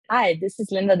Hi, this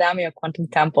is Linda Adami of Quantum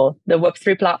Temple, the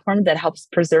Web3 platform that helps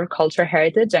preserve cultural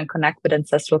heritage and connect with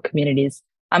ancestral communities.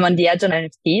 I'm on The Edge on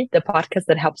NFT, the podcast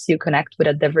that helps you connect with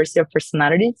a diversity of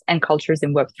personalities and cultures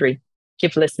in Web3.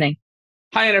 Keep listening.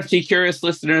 Hi, NFT curious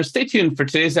listeners. Stay tuned for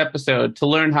today's episode to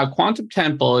learn how Quantum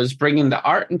Temple is bringing the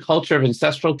art and culture of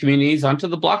ancestral communities onto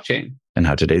the blockchain. And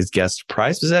how today's guest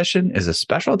prize possession is a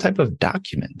special type of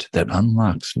document that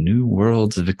unlocks new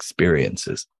worlds of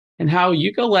experiences. And how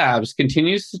Yuga Labs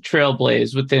continues to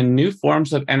trailblaze within new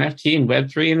forms of NFT and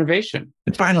Web3 innovation.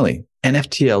 And finally,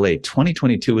 NFTLA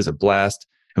 2022 was a blast.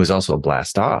 It was also a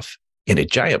blast off. In a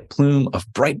giant plume of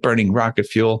bright burning rocket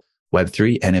fuel,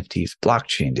 Web3, NFTs,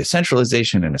 blockchain,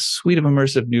 decentralization, and a suite of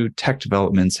immersive new tech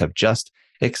developments have just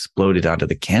exploded onto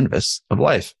the canvas of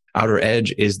life. Outer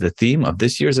Edge is the theme of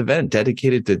this year's event,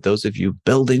 dedicated to those of you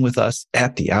building with us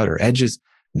at the outer edges,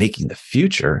 making the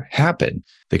future happen.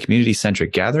 The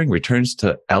community-centric gathering returns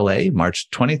to LA March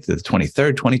 20th to the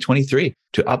 23rd, 2023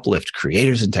 to uplift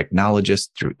creators and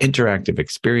technologists through interactive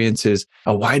experiences,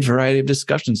 a wide variety of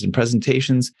discussions and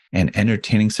presentations, and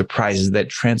entertaining surprises that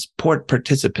transport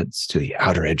participants to the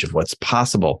outer edge of what's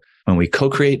possible when we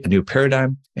co-create a new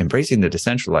paradigm, embracing the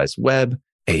decentralized web,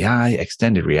 AI,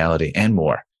 extended reality, and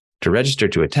more. To register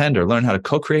to attend or learn how to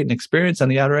co-create an experience on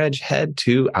the outer edge, head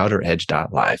to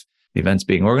outeredge.live. The event's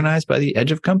being organized by the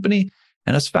Edge of Company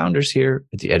and us founders here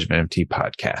at the Edge of NFT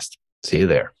podcast. See you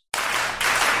there.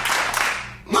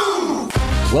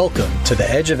 Welcome to the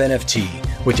Edge of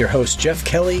NFT with your hosts Jeff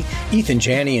Kelly, Ethan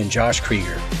Janney, and Josh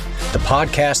Krieger, the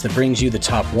podcast that brings you the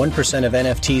top 1% of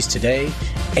NFTs today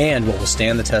and what will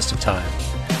stand the test of time.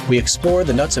 We explore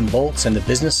the nuts and bolts and the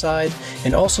business side,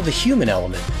 and also the human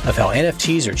element of how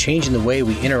NFTs are changing the way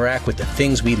we interact with the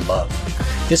things we love.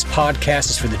 This podcast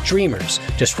is for the dreamers,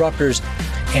 disruptors,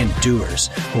 and doers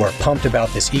who are pumped about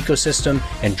this ecosystem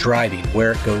and driving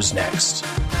where it goes next.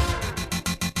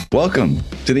 Welcome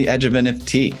to the Edge of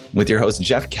NFT with your hosts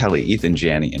Jeff Kelly, Ethan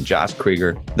Janney, and Josh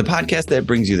Krieger, the podcast that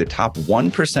brings you the top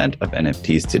 1% of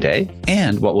NFTs today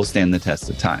and what will stand the test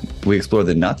of time. We explore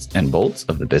the nuts and bolts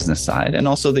of the business side and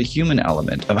also the human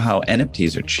element of how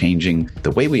NFTs are changing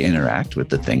the way we interact with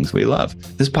the things we love.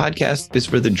 This podcast is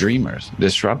for the dreamers,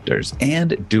 disruptors,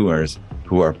 and doers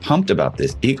who are pumped about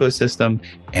this ecosystem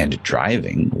and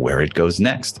driving where it goes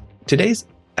next. Today's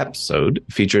episode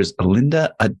features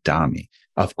Linda Adami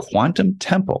of Quantum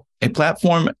Temple, a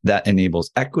platform that enables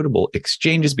equitable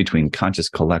exchanges between conscious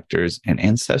collectors and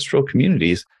ancestral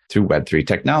communities through Web3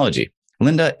 technology.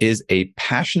 Linda is a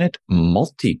passionate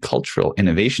multicultural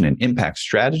innovation and impact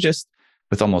strategist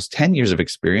with almost 10 years of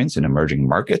experience in emerging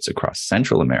markets across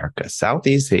Central America,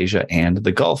 Southeast Asia, and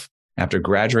the Gulf. After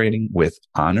graduating with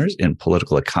honors in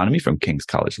political economy from King's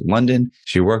College London,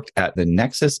 she worked at the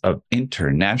nexus of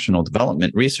international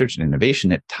development, research, and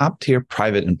innovation at top-tier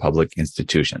private and public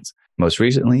institutions. Most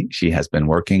recently, she has been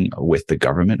working with the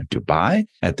government of Dubai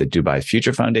at the Dubai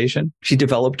Future Foundation. She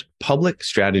developed public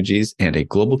strategies and a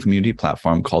global community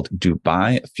platform called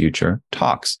Dubai Future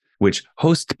Talks, which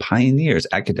hosts pioneers,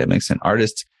 academics, and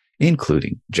artists,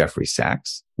 including Jeffrey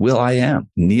Sachs, will.i.am,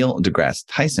 Neil deGrasse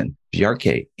Tyson,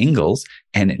 Bjarke Ingels,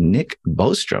 and Nick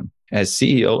Bostrom. As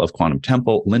CEO of Quantum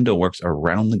Temple, Linda works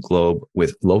around the globe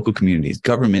with local communities,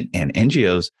 government, and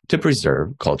NGOs to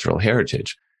preserve cultural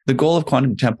heritage. The goal of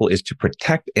Quantum Temple is to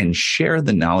protect and share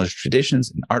the knowledge,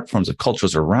 traditions, and art forms of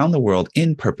cultures around the world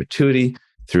in perpetuity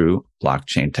through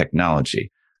blockchain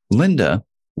technology. Linda,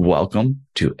 welcome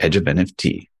to Edge of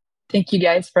NFT. Thank you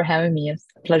guys for having me. It's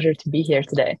a pleasure to be here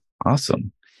today.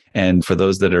 Awesome. And for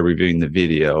those that are reviewing the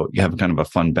video, you have kind of a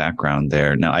fun background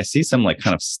there. Now, I see some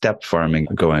kind of step farming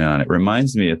going on. It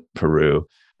reminds me of Peru.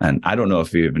 And I don't know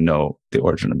if you even know the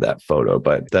origin of that photo,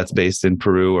 but that's based in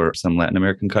Peru or some Latin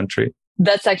American country.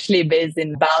 That's actually based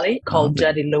in Bali called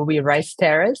Jadi Lewi Rice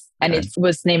Terrace. And it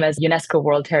was named as UNESCO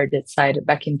World Heritage Site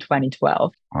back in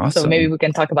 2012. Awesome. So maybe we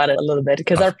can talk about it a little bit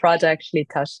because our project actually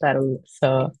touched that a little.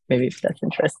 So maybe if that's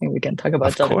interesting, we can talk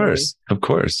about Jadi Lewi. Of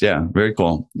course. Yeah. Very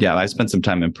cool. Yeah. I spent some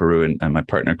time in Peru and my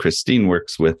partner, Christine,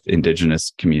 works with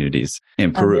indigenous communities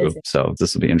in Peru. Amazing. So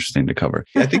this will be interesting to cover.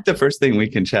 I think the first thing we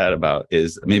can chat about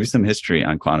is maybe some history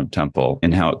on Quantum Temple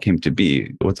and how it came to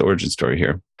be. What's the origin story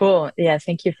here? Cool. Yeah,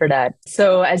 thank you for that.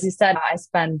 So as you said, I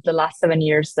spent the last 7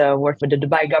 years working with the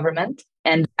Dubai government.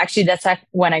 And actually, that's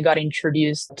when I got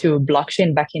introduced to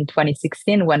blockchain back in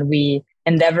 2016, when we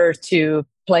endeavored to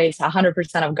place 100%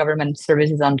 of government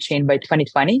services on chain by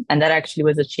 2020. And that actually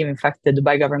was achieved. In fact, the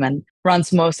Dubai government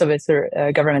runs most of its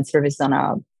government services on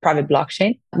a private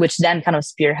blockchain, which then kind of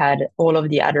spearhead all of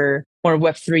the other more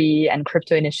Web3 and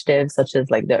crypto initiatives, such as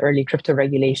like the early crypto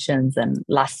regulations. And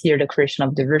last year, the creation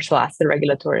of the Virtual Asset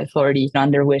Regulatory Authority,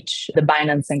 under which the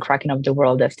Binance and Kraken of the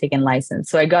world have taken license.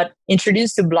 So I got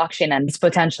introduced to blockchain and its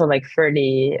potential like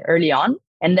fairly early on.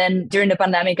 And then during the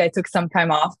pandemic, I took some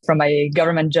time off from my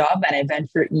government job and I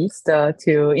ventured east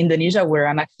to Indonesia, where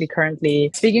I'm actually currently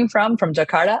speaking from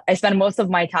Jakarta. I spent most of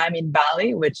my time in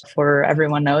Bali, which for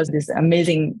everyone knows, this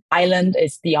amazing island.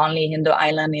 It's the only Hindu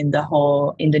island in the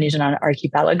whole Indonesian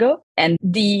archipelago. And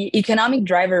the economic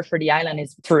driver for the island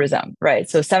is tourism, right?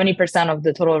 So 70% of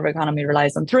the total economy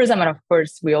relies on tourism. And of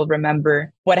course, we all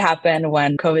remember what happened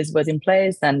when COVID was in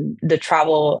place and the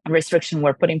travel restrictions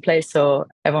were put in place. So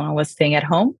everyone was staying at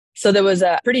home. So there was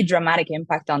a pretty dramatic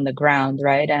impact on the ground,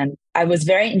 right? And I was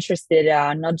very interested,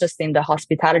 not just in the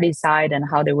hospitality side and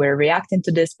how they were reacting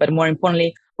to this, but more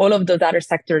importantly, all of those other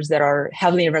sectors that are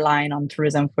heavily relying on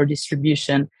tourism for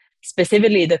distribution,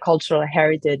 specifically the cultural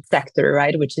heritage sector,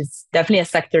 right? Which is definitely a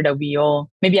sector that we all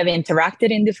maybe have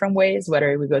interacted in different ways,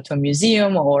 whether we go to a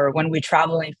museum or when we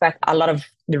travel. In fact, a lot of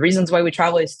the reasons why we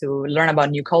travel is to learn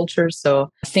about new cultures. So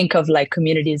think of like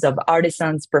communities of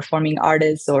artisans, performing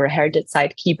artists, or heritage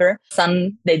site keeper.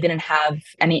 Some, they didn't have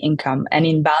any income. And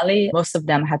in Bali, most of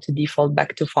them had to default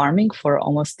back to farming for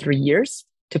almost 3 years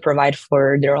to provide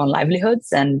for their own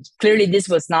livelihoods. And clearly this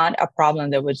was not a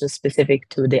problem that was just specific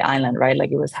to the island, right?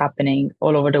 Like it was happening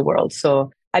all over the world.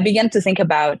 So I began to think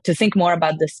more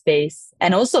about the space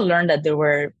and also learn that there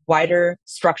were wider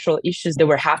structural issues that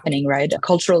were happening, right?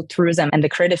 Cultural tourism and the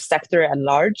creative sector at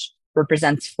large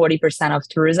represents 40% of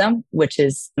tourism, which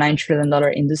is $9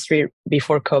 trillion industry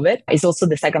before COVID. It's also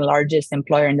the second largest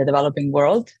employer in the developing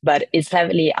world, but it's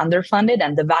heavily underfunded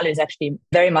and the value is actually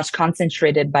very much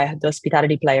concentrated by the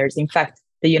hospitality players. In fact,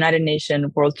 the United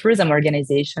Nations World Tourism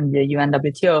Organization, the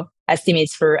UNWTO,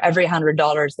 estimates for every $100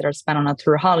 that are spent on a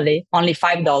tour holiday, only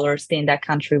 $5 stay in that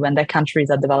country when that country is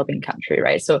a developing country,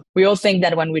 right? So we all think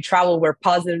that when we travel, we're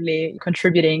positively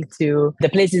contributing to the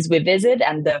places we visit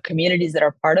and the communities that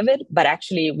are part of it. But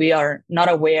actually, we are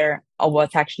not aware of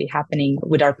what's actually happening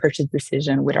with our purchase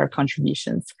decision, with our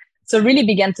contributions. So really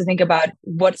began to think about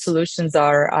what solutions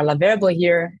are available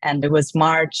here. And it was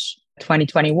March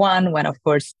 2021, when, of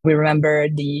course, we remember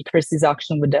the Christie's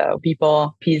auction with the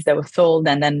people piece that was sold,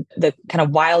 and then the kind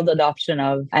of wild adoption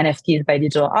of NFTs by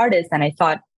digital artists. And I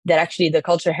thought that actually the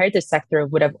cultural heritage sector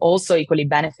would have also equally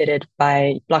benefited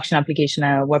by blockchain application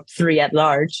and Web3 at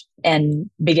large, and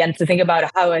began to think about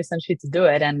how essentially to do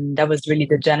it. And that was really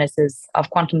the genesis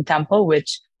of Quantum Temple,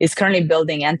 which is currently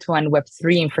building end-to-end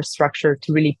Web3 infrastructure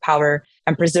to really power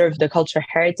and preserve the cultural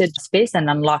heritage space and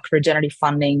unlock regenerative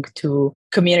funding to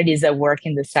communities that work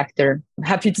in the sector. I'm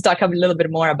happy to talk a little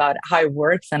bit more about how it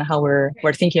works and how we're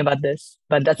thinking about this,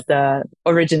 but that's the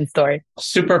origin story.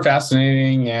 Super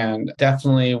fascinating and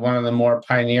definitely one of the more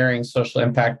pioneering social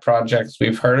impact projects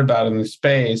we've heard about in the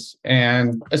space.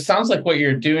 And it sounds like what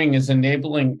you're doing is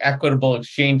enabling equitable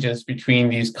exchanges between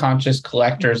these conscious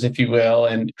collectors, if you will,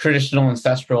 and traditional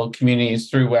ancestral communities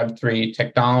through Web3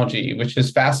 technology, which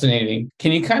is fascinating.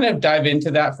 Can you kind of dive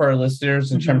into that for our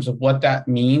listeners in terms of what that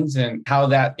means and how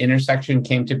that intersection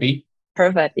came to be?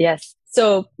 Perfect. Yes.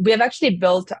 So we have actually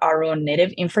built our own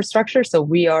native infrastructure. So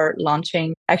we are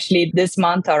launching actually this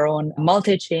month our own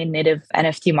multi-chain native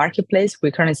NFT marketplace.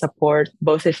 We currently support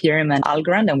both Ethereum and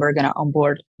Algorand, and we're going to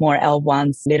onboard more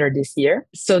L1s later this year.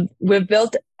 So we've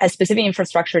built a specific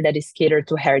infrastructure that is catered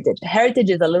to heritage. Heritage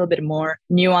is a little bit more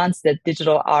nuanced than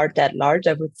digital art at large,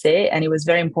 I would say. And it was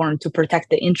very important to protect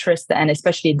the interest and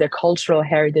especially the cultural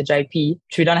heritage IP,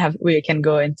 which we can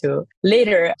go into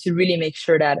later, to really make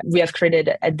sure that we have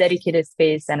created a dedicated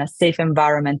space and a safe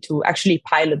environment to actually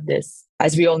pilot this.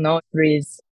 As we all know, it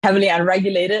is heavily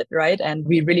unregulated, right? And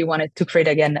we really wanted to create,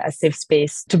 again, a safe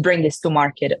space to bring this to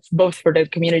market, both for the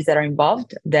communities that are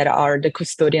involved, that are the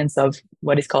custodians of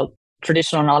what is called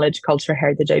traditional knowledge, culture,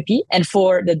 heritage IP, and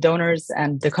for the donors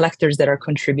and the collectors that are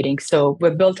contributing. So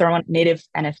we've built our own native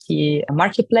NFT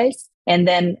marketplace. And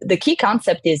then the key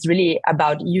concept is really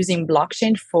about using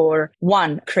blockchain for,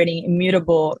 one, creating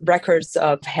immutable records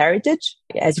of heritage.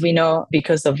 As we know,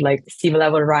 because of like sea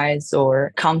level rise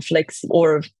or conflicts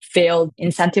or failed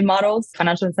incentive models,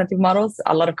 financial incentive models,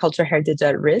 a lot of cultural heritage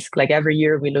at risk. Like every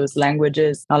year we lose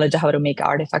languages, knowledge of how to make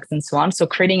artifacts and so on. So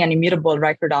creating an immutable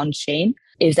record on chain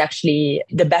is actually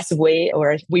the best way,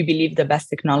 or we believe the best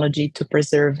technology to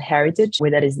preserve heritage, way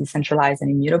that is decentralized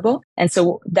and immutable. And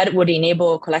so that would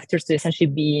enable collectors to essentially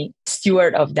be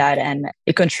steward of that and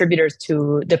a contributor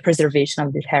to the preservation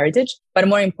of this heritage. But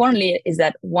more importantly is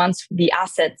that once the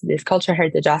assets, these cultural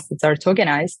heritage assets are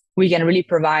tokenized, we can really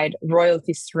provide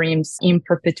royalty streams in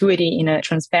perpetuity in a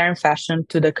transparent fashion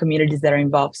to the communities that are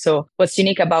involved. So what's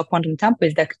unique about Quantum Tempo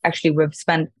is that actually we've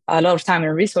spent a lot of time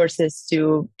and resources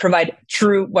to provide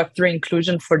true Web3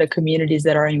 inclusion for the communities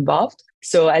that are involved.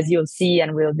 So as you'll see,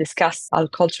 and we'll discuss, our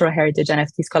cultural heritage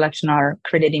NFTs collection are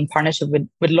created in partnership with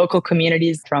local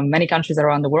communities from many countries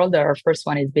around the world. Our first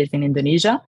one is based in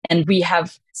Indonesia. And we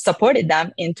have supported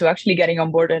them into actually getting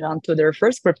onboarded onto their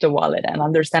first crypto wallet and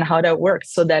understand how that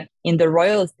works so that in the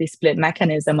royalty split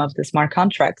mechanism of the smart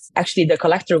contracts, actually the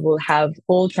collector will have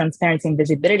full transparency and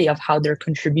visibility of how their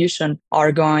contribution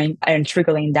are going and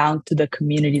trickling down to the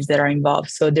communities that are involved.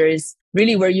 So there is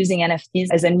really, we're using NFTs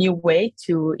as a new way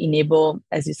to enable,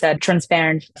 as you said,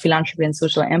 transparent philanthropy and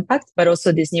social impact, but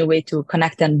also this new way to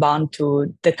connect and bond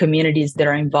to the communities that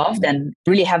are involved and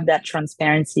really have that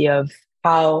transparency of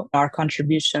how our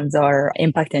contributions are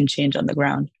impact and change on the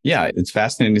ground. Yeah, it's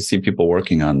fascinating to see people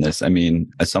working on this. I mean,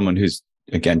 as someone who's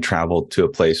again, traveled to a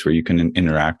place where you can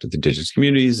interact with the indigenous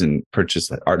communities and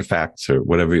purchase artifacts or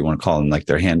whatever you want to call them, like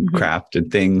their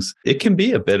handcrafted things. It can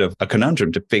be a bit of a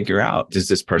conundrum to figure out, is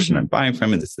this person I'm buying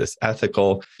from, is this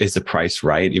ethical? Is the price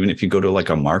right? Even if you go to like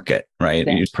a market, right?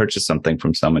 And you purchase something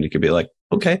from someone, you could be like,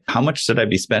 okay, how much should I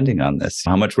be spending on this?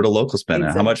 How much would a local spend?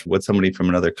 And how much would somebody from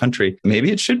another country? Maybe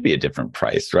it should be a different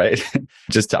price, right?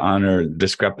 Just to honor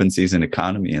discrepancies in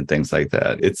economy and things like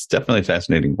that. It's definitely a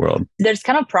fascinating world. There's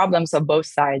kind of problems on both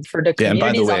sides for the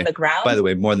communities on the ground. By the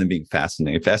way, more than being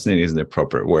fascinating isn't the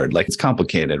appropriate word. Like it's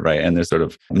complicated, right? And there's sort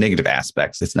of negative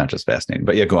aspects. It's not just fascinating,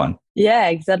 but yeah, go on. Yeah,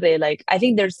 exactly. Like I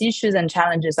think there's issues and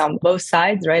challenges on both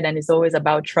sides, right? And it's always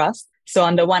about trust. So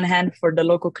on the one hand, for the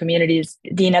local communities,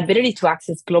 the inability to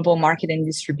access global market and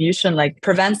distribution like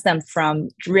prevents them from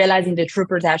realizing the true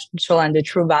potential and the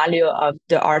true value of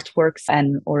the artworks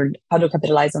and or how to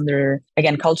capitalize on their,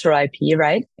 again, cultural IP,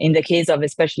 right? In the case of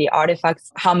especially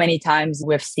artifacts, how many times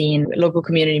we've seen local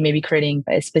community maybe creating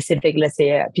a specific, let's say,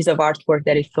 a piece of artwork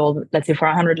that is sold, let's say, for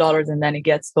 $100 and then it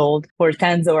gets sold for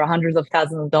tens or hundreds of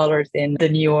thousands of dollars in the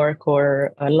New York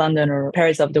or London or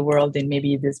Paris of the world in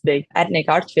maybe this big ethnic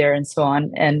art fair and so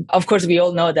on. And of course, we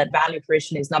all know that value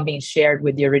creation is not being shared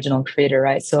with the original creator,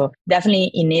 right? So definitely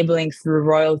enabling through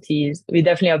royalties. We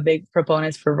definitely are big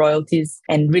proponents for royalties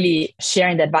and really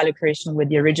sharing that value creation with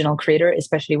the original creator,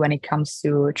 especially when it comes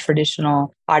to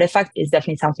traditional artifact, is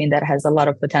definitely something that has a lot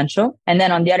of potential. And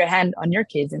then on the other hand, on your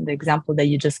case, in the example that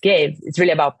you just gave, it's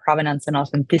really about provenance and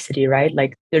authenticity, right?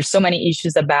 Like there's so many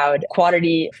issues about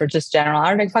quality for just general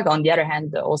artifact. On the other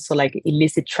hand, also like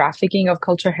illicit trafficking of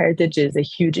cultural heritage is a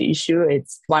huge issue.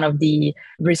 It's one of the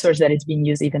resources that is being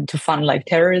used even to fund like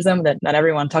terrorism that not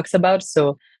everyone talks about.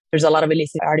 So there's a lot of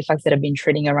illicit artifacts that have been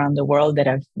trading around the world that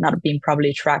have not been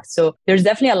properly tracked. So there's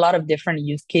definitely a lot of different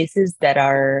use cases that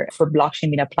are for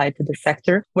blockchain being applied to the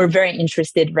sector. We're very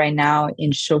interested right now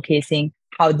in showcasing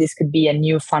how this could be a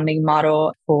new funding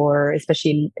model for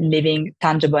especially living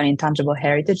tangible and intangible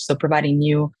heritage. So providing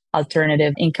new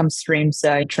alternative income streams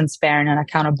in a transparent and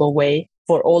accountable way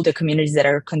for all the communities that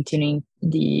are continuing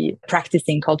the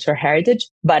practicing cultural heritage.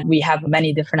 But we have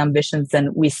many different ambitions and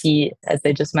we see, as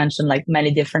I just mentioned, like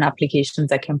many different applications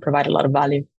that can provide a lot of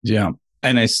value. Yeah.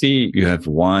 And I see you have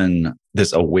won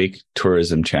this Awake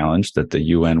Tourism Challenge that the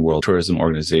UN World Tourism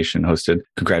Organization hosted.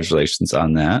 Congratulations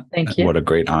on that. Thank you. What a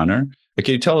great honor.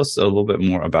 Can you tell us a little bit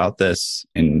more about this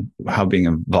and how being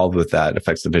involved with that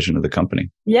affects the vision of the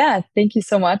company? Yeah, thank you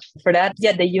so much for that.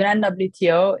 Yeah, the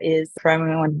UNWTO is, for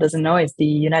everyone who doesn't know, is the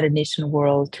United Nations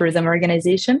World Tourism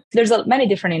Organization. There's many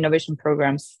different innovation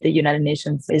programs the United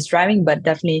Nations is driving, but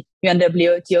definitely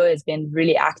UNWTO has been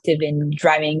really active in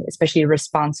driving, especially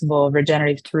responsible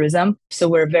regenerative tourism. So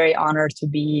we're very honored to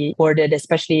be awarded,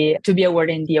 especially to be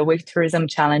awarded in the Awake Tourism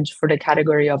Challenge for the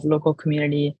category of local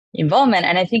community involvement.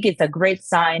 And I think it's a great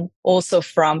sign also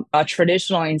from a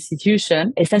traditional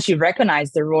institution, essentially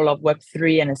recognize the role of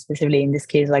Web3 and specifically in this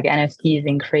case, like NFTs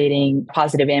in creating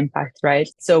positive impact, right?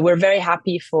 So we're very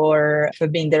happy for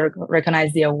being there,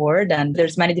 recognize the award. And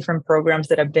there's many different programs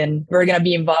that we're going to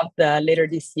be involved later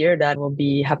this year that we'll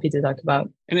be happy to talk about.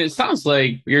 And it sounds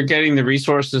like you're getting the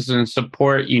resources and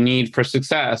support you need for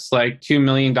success, like $2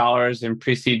 million in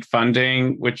pre-seed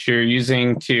funding, which you're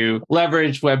using to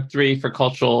leverage Web3 for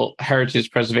cultural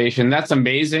heritage preservation. That's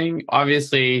amazing.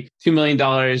 Obviously, $2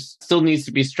 million still needs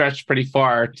to be stretched pretty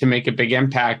far to make a big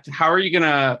impact. How are you going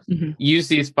to use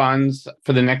these funds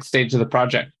for the next stage of the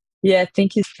project? Yeah,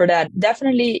 thank you for that.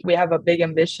 Definitely, we have a big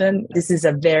ambition. This is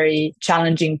a very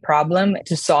challenging problem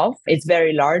to solve. It's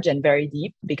very large and very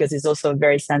deep because it's also a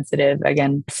very sensitive,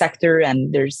 again, sector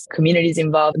and there's communities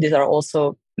involved. These are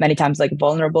also many times like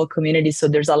vulnerable communities. So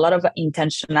there's a lot of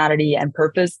intentionality and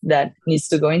purpose that needs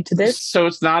to go into this. So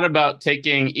it's not about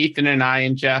taking Ethan and I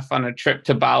and Jeff on a trip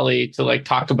to Bali to like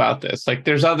talk about this. Like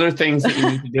there's other things that you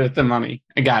need to do with the money.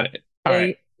 I got it. All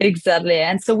right. Exactly.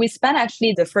 And so we spent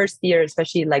actually the first year,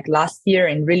 especially like last year,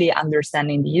 in really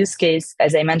understanding the use case.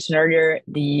 As I mentioned earlier,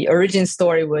 the origin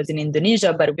story was in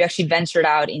Indonesia, but we actually ventured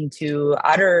out into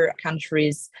other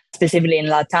countries, specifically in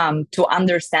LATAM, to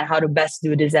understand how to best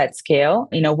do this at scale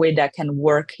in a way that can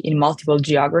work in multiple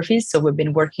geographies. So we've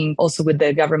been working also with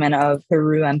the government of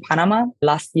Peru and Panama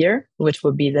last year, which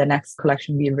will be the next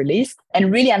collection we released,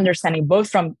 and really understanding both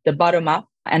from the bottom up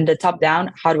and the top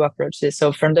down, how to approach this.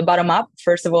 So from the bottom up,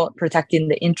 first of all, protecting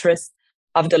the interests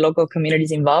of the local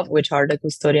communities involved, which are the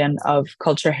custodian of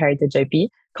cultural heritage IP.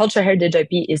 Cultural heritage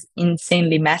IP is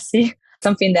insanely messy,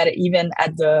 something that even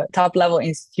at the top level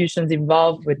institutions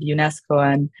involved with UNESCO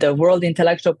and the World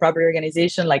Intellectual Property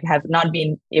Organization, like have not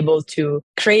been able to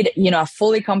create, a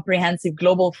fully comprehensive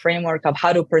global framework of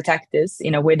how to protect this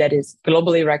in a way that is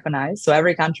globally recognized. So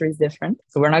every country is different.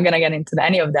 So we're not going to get into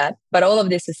any of that. But all of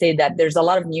this to say that there's a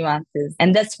lot of nuances.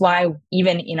 And that's why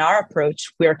even in our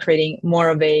approach, we are creating more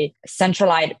of a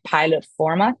centralized pilot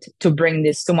format to bring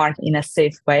this to market in a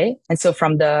safe way. And so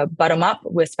from the bottom up,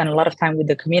 we spend a lot of time with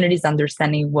the communities,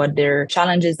 understanding what their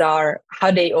challenges are,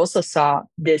 how they also saw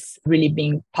this really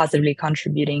being positively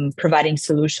contributing, providing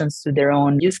solutions to their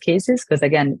own use cases. Because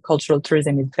again, cultural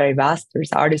tourism is very vast.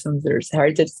 There's artisans, there's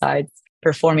heritage sites,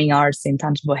 performing arts,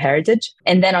 intangible heritage.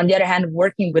 And then on the other hand,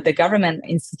 working with the government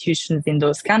institutions in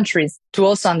those countries to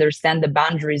also understand the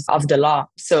boundaries of the law.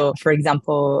 So for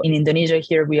example, in Indonesia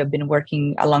here, we have been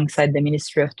working alongside the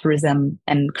Ministry of Tourism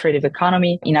and Creative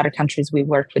Economy. In other countries, we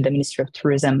work with the Ministry of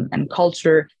Tourism and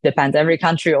Culture. Depends. Every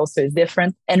country also is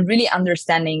different. And really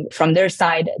understanding from their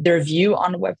side, their view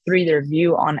on Web3, their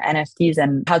view on NFTs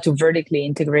and how to vertically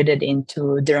integrate it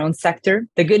into their own sector.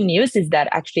 The good news is that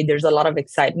actually there's a lot of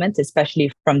excitement, especially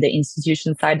from the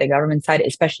institution side, the government side,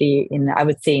 especially I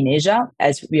would say in Asia,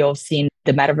 as we all seen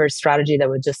the metaverse strategy that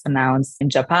was just announced in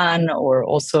Japan, or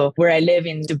also where I live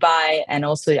in Dubai. And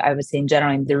also, I would say in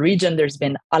general, in the region, there's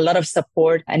been a lot of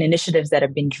support and initiatives that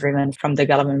have been driven from the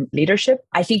government leadership.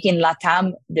 I think in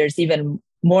LATAM, there's even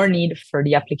more need for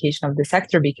the application of the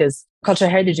sector because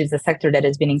cultural heritage is a sector that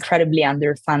has been incredibly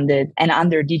underfunded and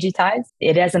under-digitized.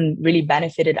 It hasn't really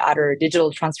benefited other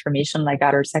digital transformation like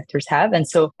other sectors have. And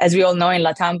so, as we all know, in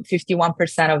LATAM,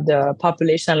 51% of the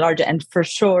population at large, and for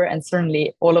sure, and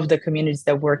certainly all of the communities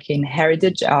that work in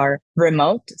heritage are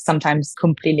remote, sometimes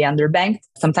completely underbanked.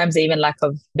 Sometimes they even lack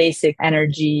of basic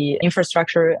energy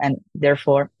infrastructure and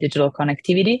therefore digital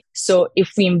connectivity. So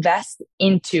if we invest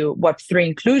into Web3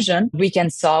 inclusion, we can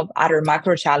solve other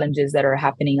macro challenges that are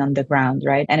happening on the ground,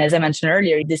 right? And as I mentioned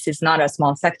earlier, this is not a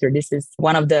small sector. This is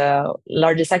one of the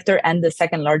largest sector and the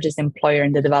second largest employer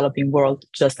in the developing world,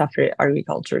 just after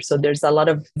agriculture. So there's a lot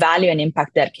of value and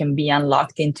impact that can be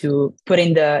unlocked into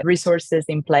putting the resources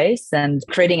in place and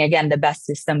creating, again, the best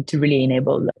system to really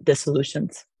enable the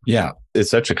solutions. Yeah,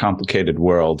 it's such a complicated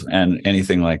world, and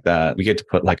anything like that, we get to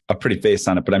put like a pretty face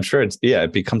on it, but I'm sure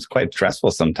it becomes quite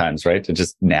stressful sometimes, right? To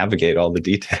just navigate all the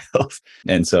details.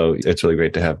 And so it's really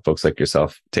great to have folks like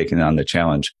yourself taking on the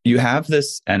challenge. You have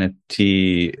this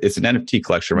NFT, it's an NFT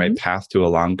collection, right? Path to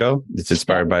Alango. It's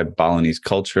inspired by Balinese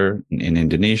culture in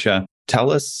Indonesia.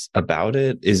 Tell us about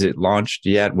it. Is it launched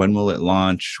yet? When will it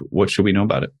launch? What should we know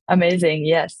about it? Amazing.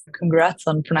 Yes. Congrats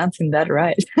on pronouncing that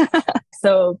right.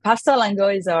 So Path to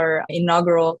Alango is our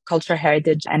inaugural cultural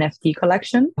heritage NFT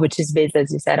collection, which is based,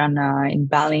 as you said, in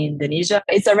Bali, Indonesia.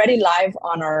 It's already live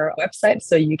on our website,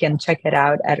 so you can check it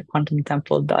out at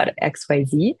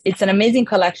quantumtemple.xyz. It's an amazing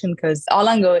collection because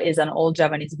Alango is an old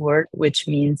Javanese word, which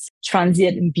means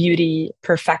transient beauty,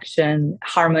 perfection,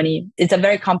 harmony. It's a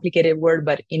very complicated word,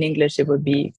 but in English, it would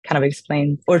be kind of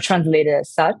explained or translated as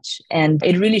such. And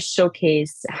it really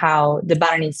showcased how the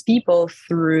Balinese people,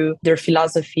 through their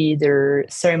philosophy, their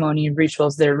ceremony,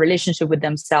 rituals, their relationship with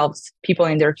themselves, people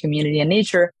in their community and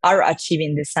nature, are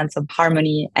achieving this sense of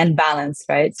harmony and balance,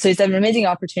 right? So it's an amazing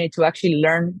opportunity to actually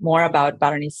learn more about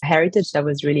Balinese heritage. That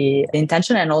was really the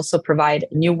intention, and also provide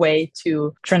a new way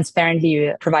to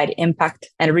transparently provide impact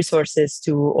and resources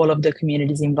to all of the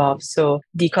communities involved. So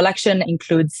the collection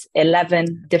includes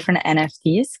 11 different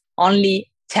NFTs.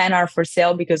 Only 10 are for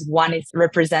sale because one is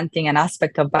representing an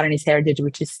aspect of Balinese heritage,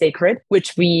 which is sacred,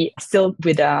 which we still,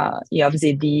 with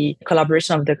obviously the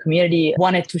collaboration of the community,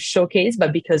 wanted to showcase,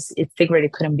 but because it's sacred,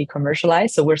 it couldn't be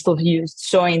commercialized. So we're still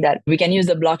showing that we can use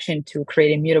the blockchain to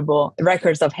create immutable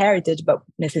records of heritage, but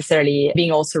necessarily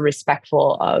being also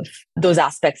respectful of those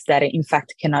aspects that in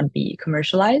fact cannot be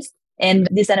commercialized. And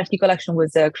this NFT collection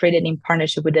was created in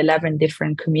partnership with 11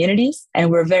 different communities.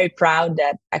 And we're very proud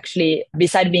that actually,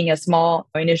 besides being a small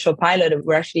initial pilot,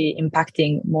 we're actually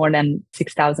impacting more than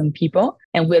 6,000 people.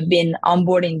 And we've been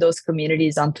onboarding those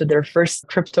communities onto their first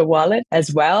crypto wallet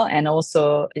as well. And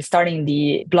also starting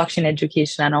the blockchain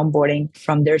education and onboarding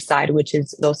from their side, which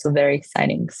is also very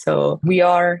exciting. So we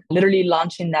are literally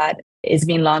launching that. Is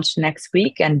being launched next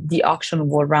week, and the auction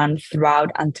will run throughout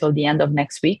until the end of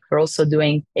next week. We're also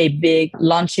doing a big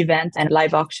launch event and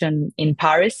live auction in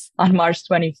Paris on March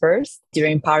 21st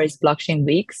during Paris Blockchain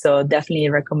Week. So definitely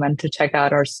recommend to check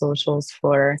out our socials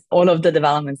for all of the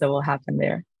developments that will happen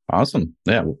there. Awesome.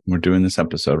 Yeah, we're doing this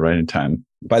episode right in time.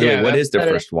 By the way, what is their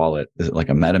first wallet? Is it like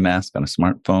a MetaMask on a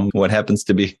smartphone? What happens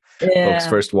to be folks'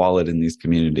 first wallet in these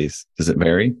communities? Does it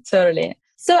vary? Totally.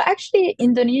 So actually,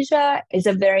 Indonesia is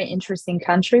a very interesting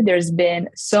country. There's been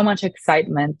so much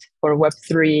excitement for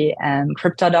Web3 and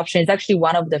crypto adoption. It's actually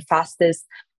one of the fastest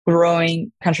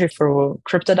growing country for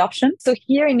crypto adoption. So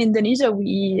here in Indonesia,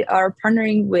 we are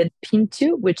partnering with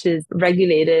Pintu, which is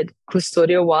regulated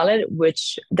custodial wallet,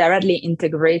 which directly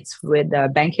integrates with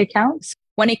bank accounts.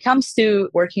 When it comes to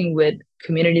working with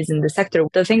communities in the sector,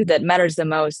 the thing that matters the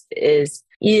most is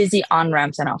easy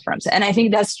on-ramps and off-ramps. And I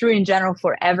think that's true in general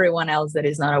for everyone else that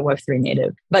is not a Web3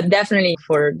 native, but definitely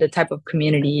for the type of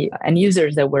community and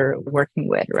users that we're working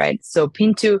with, right? So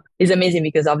Pintu is amazing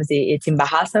because obviously it's in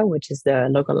Bahasa, which is the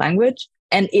local language,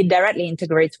 and it directly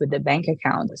integrates with the bank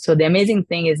account. So the amazing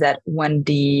thing is that when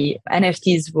the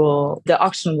the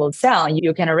auction will sell,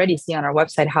 you can already see on our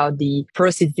website how the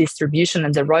proceeds distribution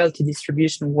and the royalty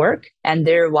distribution work. And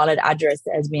their wallet address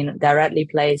has been directly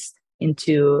placed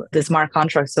into the smart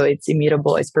contract. So it's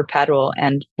immutable, it's perpetual,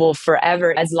 and will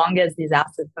forever, as long as these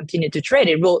assets continue to trade,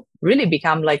 it will really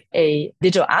become like a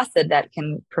digital asset that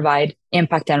can provide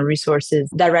impact and resources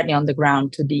directly on the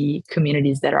ground to the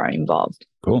communities that are involved.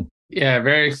 Cool. Yeah,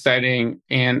 very exciting.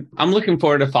 And I'm looking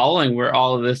forward to following where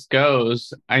all of this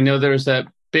goes. I know there was a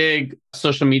big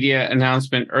social media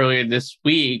announcement earlier this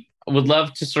week. I would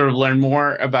love to sort of learn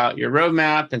more about your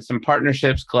roadmap and some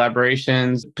partnerships,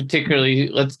 collaborations. Particularly,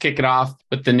 let's kick it off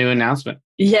with the new announcement.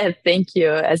 Yeah, thank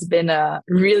you. It's been a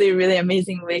really, really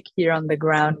amazing week here on the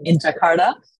ground in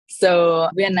Jakarta. So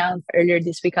we announced earlier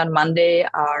this week on Monday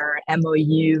our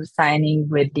MOU signing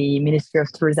with the Ministry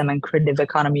of Tourism and Creative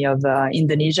Economy of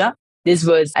Indonesia. This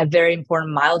was a very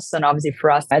important milestone, obviously,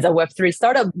 for us as a Web3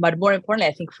 startup, but more importantly,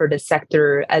 I think for the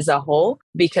sector as a whole,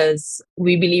 because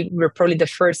we believe we're probably the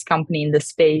first company in the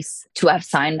space to have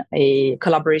signed a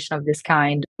collaboration of this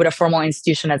kind with a formal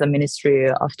institution as a Ministry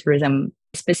of Tourism.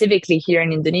 Specifically here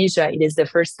in Indonesia, it is the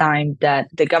first time that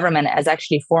the government has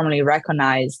actually formally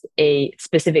recognized a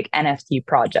specific NFT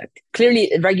project.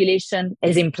 Clearly, regulation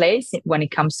is in place when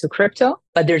it comes to crypto,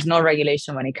 but there's no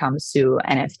regulation when it comes to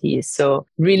NFTs. So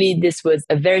really, this was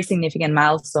a very significant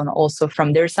milestone also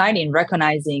from their side in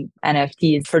recognizing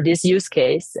NFTs for this use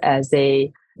case as a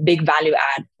big value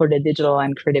add for the digital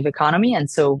and creative economy.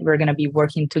 And so we're going to be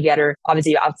working together.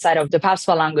 Obviously, outside of the Paps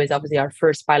Falango is obviously our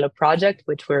first pilot project,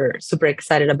 which we're super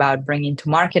excited about bringing to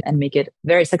market and make it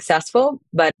very successful.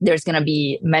 But there's going to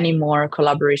be many more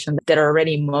collaborations that are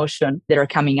already in motion that are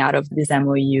coming out of this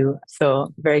MOU.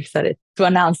 So very excited to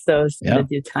announce those in the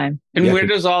due time. And where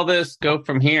does all this go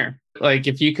from here? Like,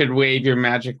 if you could wave your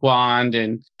magic wand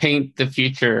and paint the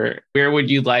future, where would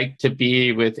you like to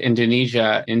be with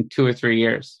Indonesia in 2 or 3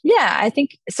 years? Yeah, I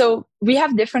think so. We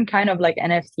have different kind of like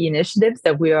NFT initiatives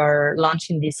that we are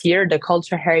launching this year. The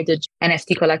Culture Heritage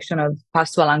NFT collection of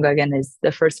Paps Falango, again, is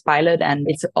the first pilot. And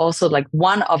it's also like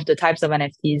one of the types of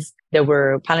NFTs that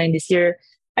we're piloting this year.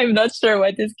 I'm not sure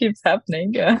why this keeps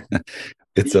happening.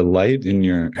 It's a light in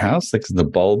your house, like the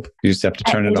bulb. You just have to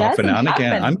turn it off and on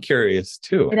again. I'm curious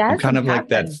too. I'm kind of like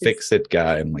that fix-it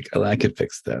guy. I'm like, oh, I could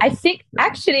fix that. I think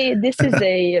actually this is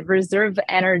a reserve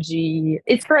energy.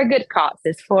 It's for a good cause.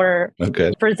 It's for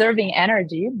preserving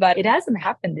energy, but it hasn't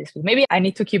happened this week. Maybe I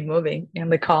need to keep moving in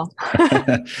the call.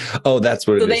 Oh, that's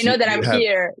what it is. So they know that I'm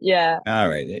here. Yeah. All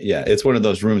right. Yeah. It's one of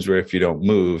those rooms where if you don't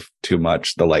move too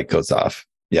much, the light goes off.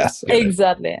 Yes.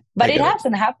 Exactly. But it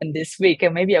hasn't happened this week.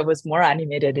 And maybe I was more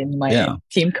animated in my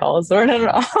team calls, or I don't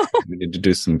know. We need to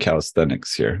do some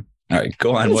calisthenics here. All right,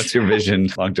 go on. What's your vision,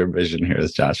 long-term vision here,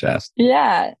 as Josh asked?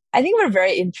 Yeah. I think we're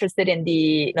very interested in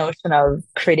the notion of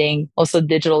creating also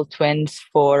digital twins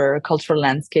for cultural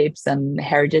landscapes and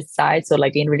heritage sites. So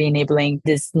like in really enabling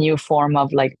this new form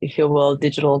of like, if you will,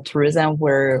 digital tourism,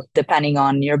 where depending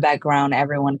on your background,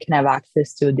 everyone can have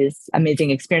access to this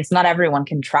amazing experience. Not everyone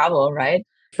can travel, right?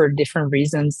 For different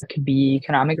reasons. It could be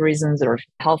economic reasons or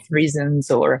health reasons,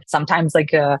 or sometimes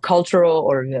like cultural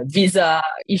or visa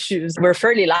issues. We're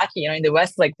fairly lucky, in the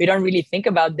West, like we don't really think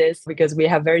about this because we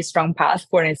have very strong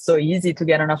passport and it's so easy to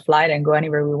get on a flight and go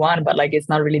anywhere we want, but like it's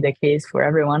not really the case for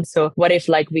everyone. So what if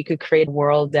like we could create a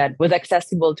world that was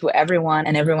accessible to everyone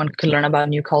and everyone could learn about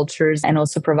new cultures and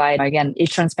also provide, again, a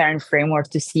transparent framework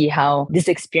to see how these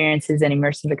experiences and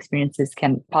immersive experiences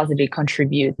can positively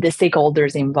contribute the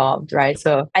stakeholders involved, right?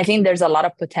 So I think there's a lot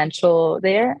of potential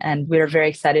there, and we're very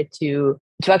excited to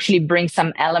actually bring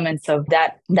some elements of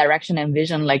that direction and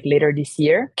vision like later this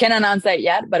year. Can't announce that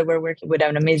yet, but we're working with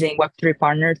an amazing Web3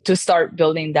 partner to start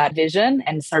building that vision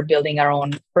and start building our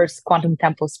own first quantum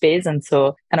temple space. And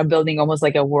so kind of building almost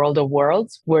like a world of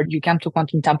worlds where you come to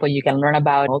quantum temple, you can learn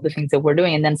about all the things that we're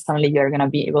doing. And then suddenly you're going to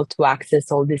be able to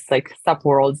access all these like sub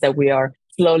worlds that we are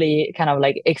slowly kind of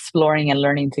like exploring and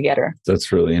learning together.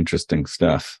 That's really interesting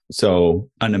stuff. So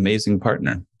an amazing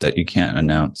partner that you can't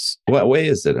announce. What way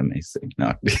is it amazing?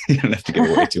 No, you don't have to give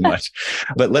away too much.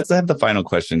 But let's have the final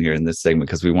question here in this segment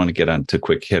because we want to get on to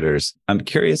quick hitters. I'm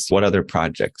curious what other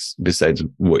projects besides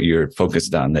what you're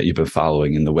focused on that you've been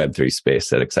following in the Web3 space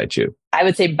that excite you? I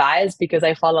would say bias because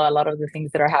I follow a lot of the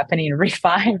things that are happening in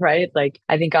refi, right? Like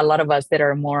I think a lot of us that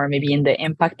are more maybe in the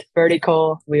impact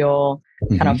vertical, we all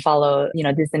kind of follow,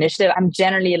 this initiative. I'm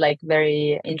generally like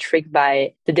very intrigued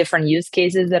by the different use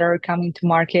cases that are coming to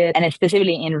market, and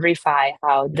specifically in refi,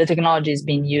 how the technology is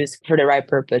being used for the right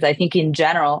purpose. I think in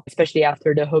general, especially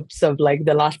after the hoops of like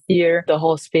the last year, the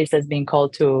whole space has been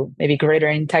called to maybe greater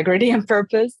integrity and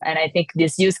purpose. And I think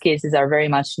these use cases are very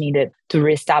much needed to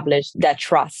reestablish that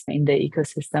trust in the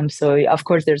ecosystem. So of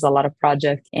course, there's a lot of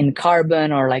projects in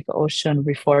carbon or like ocean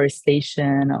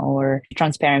reforestation or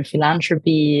transparent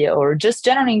philanthropy or just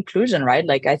general inclusion, right?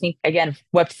 Like I think, again,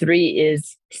 Web3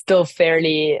 is still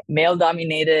fairly male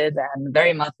dominated and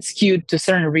very much skewed to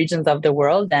certain regions of the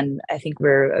world. And I think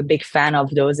we're a big fan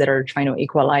of those that are trying to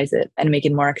equalize it and make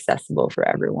it more accessible for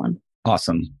everyone.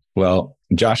 Awesome. Well,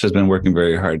 Josh has been working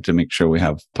very hard to make sure we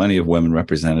have plenty of women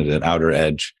represented at Outer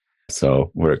Edge.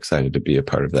 So we're excited to be a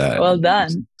part of that. Well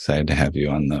done. Excited to have you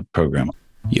on the program.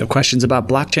 You have questions about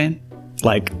blockchain?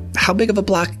 Like, how big of a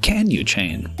block can you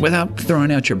chain without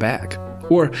throwing out your back?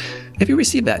 Or if you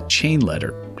receive that chain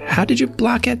letter, how did you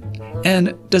block it?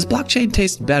 And does blockchain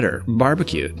taste better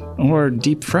barbecued or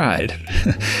deep fried?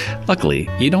 Luckily,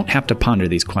 you don't have to ponder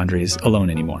these quandaries alone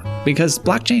anymore because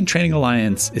Blockchain Training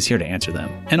Alliance is here to answer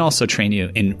them and also train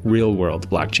you in real-world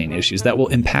blockchain issues that will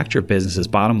impact your business's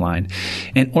bottom line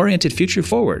and orient it future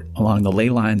forward along the ley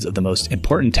lines of the most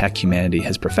important tech humanity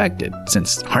has perfected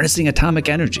since harnessing atomic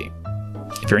energy.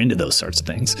 If you're into those sorts of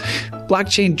things,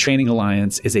 Blockchain Training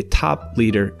Alliance is a top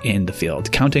leader in the field,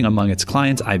 counting among its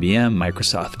clients IBM,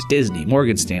 Microsoft, Disney,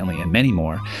 Morgan Stanley, and many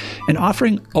more, and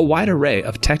offering a wide array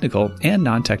of technical and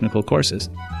non-technical courses.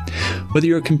 Whether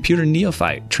you're a computer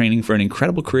neophyte training for an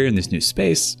incredible career in this new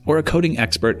space, or a coding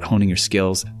expert honing your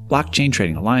skills, Blockchain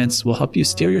Training Alliance will help you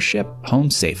steer your ship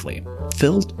home safely,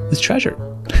 filled with treasure.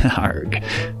 Arg.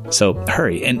 So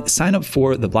hurry and sign up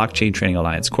for the Blockchain Training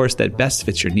Alliance course that best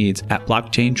fits your needs at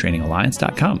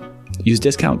blockchaintrainingalliance.com. Use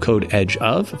discount code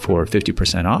EDGEOF for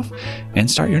 50% off and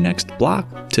start your next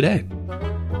block today.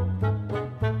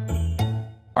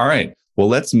 All right. Well,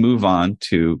 let's move on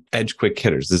to Edge Quick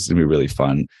Hitters. This is going to be really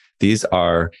fun. These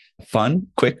are fun,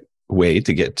 quick way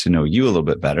to get to know you a little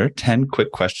bit better. 10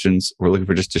 quick questions. We're looking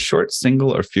for just a short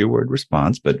single or few word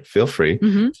response, but feel free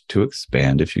to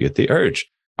expand if you get the urge.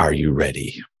 Are you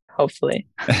ready? Hopefully.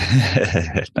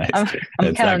 Nice.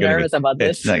 I'm kind of nervous about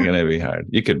this. It's not going to be hard.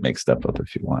 You could make stuff up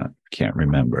if you want. Can't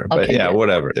remember. But Okay, yeah, good.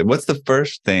 whatever. What's the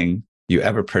first thing you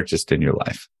ever purchased in your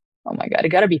life? Oh my God, it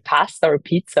got to be pasta or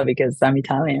pizza because I'm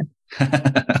Italian. All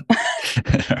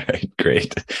right,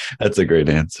 great. That's a great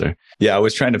answer. Yeah, I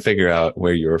was trying to figure out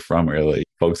where you were from early.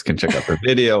 Folks can check out the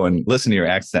video and listen to your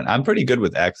accent. I'm pretty good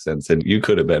with accents, and you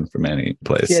could have been from any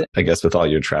place. Yeah. I guess with all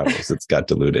your travels, it's got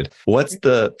diluted. What's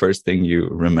the first thing you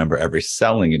remember ever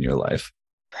selling in your life?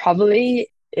 Probably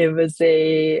it was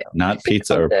Not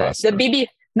pizza or pasta. The BB.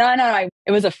 No.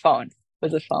 It was a phone.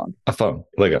 It was a phone. A phone,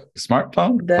 like a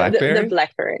smartphone? BlackBerry? The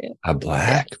BlackBerry. A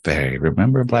BlackBerry.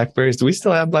 Remember BlackBerries? Do we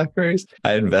still have BlackBerries?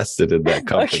 I invested in that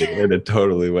company and it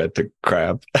totally went to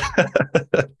crap.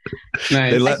 Nice.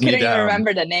 They I let me couldn't even down.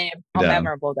 remember the name. How Yeah.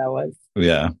 memorable that was.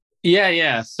 Yeah.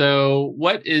 Yeah. So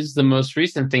what is the most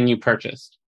recent thing you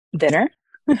purchased? Dinner.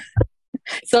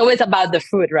 It's always about the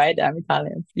food, right? I'm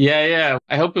Italian. Yeah.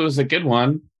 I hope it was a good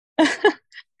one.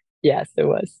 Yes, it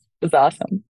was. It was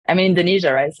awesome. I'm in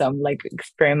Indonesia, right? So I'm like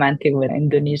experimenting with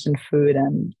Indonesian food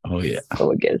and Oh, yeah.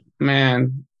 so good.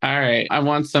 Man. All right. I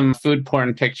want some food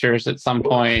porn pictures at some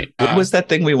point. What was that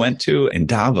thing we went to in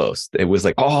Davos? It was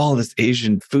like all this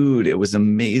Asian food. It was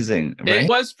amazing, right? It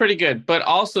was pretty good, but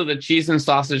also the cheese and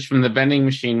sausage from the vending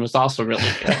machine was also really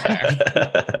good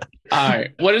there. All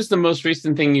right. What is the most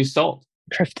recent thing you sold?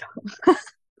 Crypto.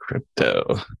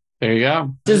 Crypto. There you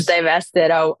go. Just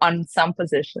divested out on some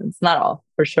positions. Not all,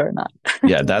 for sure not.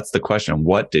 Yeah, that's the question.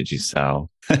 What did you sell?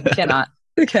 Cannot.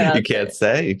 You can't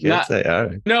say. You can't say. All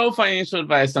right. No financial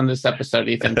advice on this episode,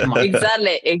 Ethan. Come on.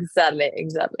 Exactly.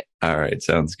 All right.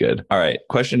 Sounds good. All right.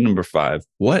 Question number 5.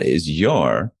 What is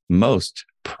your most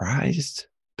prized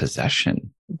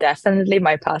possession? Definitely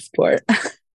my passport.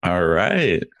 All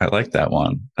right. I like that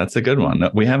one. That's a good one.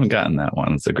 No, we haven't gotten that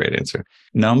one. It's a great answer.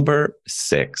 Number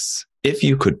 6. If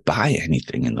you could buy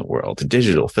anything in the world, a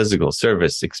digital, physical,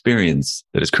 service, experience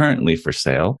that is currently for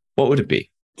sale, what would it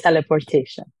be?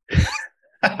 Teleportation.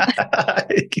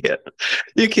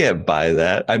 You can't buy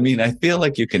that. I mean, I feel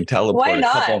like you can teleport a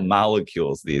couple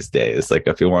molecules these days, like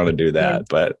if you want to do that.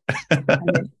 But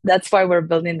that's why we're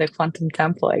building the quantum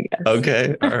temple, I guess.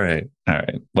 Okay. All right.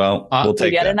 Well, we'll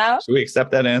take that. It now? Should we accept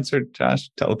that answer,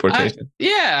 Josh? Teleportation?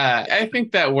 Yeah, I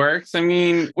think that works. I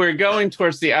mean, we're going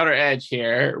towards the outer edge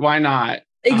here. Why not?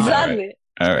 Exactly.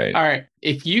 All right.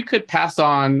 If you could pass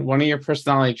on one of your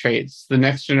personality traits to the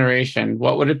next generation,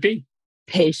 what would it be?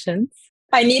 Patience.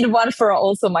 I need one for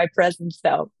also my present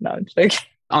self. No, I'm joking.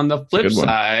 On the flip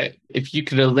side, if you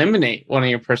could eliminate one of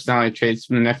your personality traits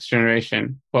from the next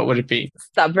generation, what would it be?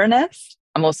 Stubbornness.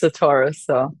 I'm also Taurus,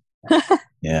 so.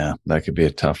 Yeah, that could be a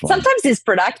tough one. Sometimes it's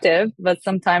productive, but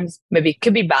sometimes maybe it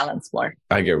could be balanced more.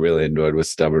 I get really annoyed with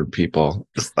stubborn people.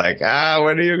 Just like,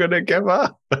 when are you going to give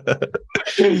up?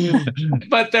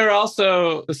 But they're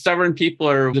also, the stubborn people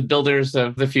are the builders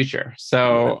of the future.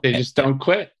 So they just don't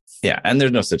quit. Yeah. And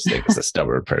there's no such thing as a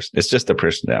stubborn person. It's just a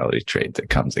personality trait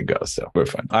that comes and goes. So we're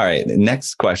fine. All right.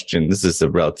 Next question. This is a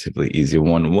relatively easy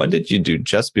one. What did you do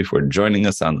just before joining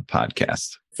us on the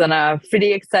podcast? It's on a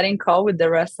pretty exciting call with the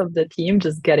rest of the team,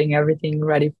 just getting everything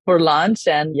ready for launch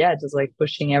and just like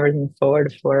pushing everything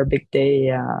forward for a big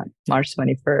day, March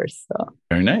 21st. So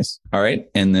very nice. All right.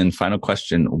 And then final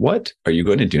question. What are you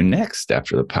going to do next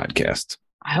after the podcast?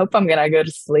 I hope I'm going to go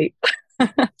to sleep.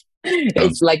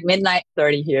 It's like midnight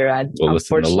 30 here. Well,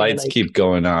 listen, the lights keep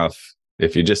going off.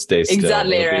 If you just stay still,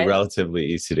 it'll be relatively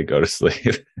easy to go to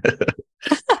sleep.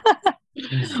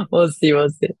 We'll see.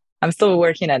 I'm still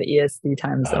working at EST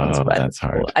time zones, but that's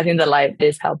hard. I think the light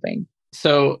is helping.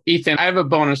 So, Ethan, I have a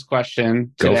bonus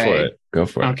question today. Go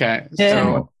for it. Okay. Yeah.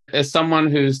 So, as someone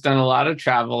who's done a lot of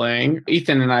traveling,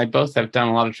 Ethan and I both have done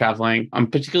a lot of traveling. I'm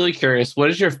particularly curious, what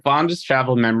is your fondest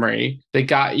travel memory that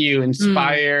got you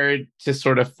inspired to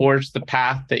sort of forge the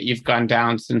path that you've gone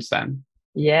down since then?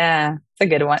 Yeah, it's a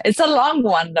good one. It's a long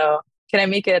one, though. Can I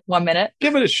make it 1 minute?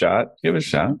 Give it a shot.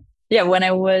 Yeah, when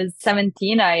I was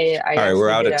 17, All right, we're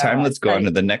out of time. Let's go on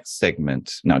to the next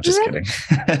segment. No, just kidding.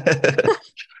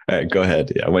 All right, go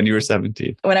ahead. Yeah, when you were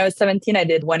 17. When I was 17, I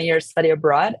did 1 year study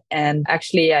abroad. And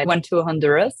actually, I went to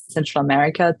Honduras, Central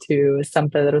America, to San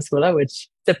Pedro Sula, which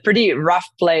is a pretty rough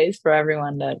place for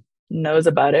everyone that knows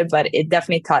about it. But it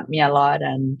definitely taught me a lot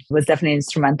and was definitely an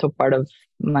instrumental part of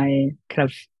my kind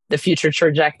of the future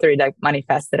trajectory that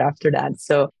manifested after that.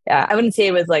 So I wouldn't say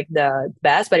it was like the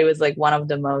best, but it was like one of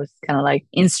the most kind of like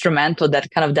instrumental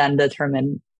that kind of then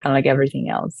determined kind of like everything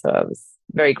else. So I was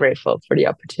very grateful for the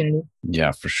opportunity.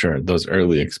 Yeah, for sure. Those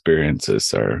early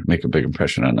experiences make a big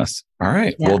impression on us. All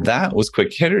right. Yeah. Well, that was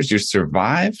quick hitters. You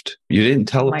survived. You didn't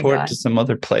teleport to some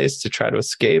other place to try to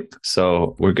escape.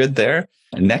 So we're good there.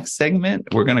 Next segment,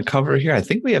 we're going to cover here. I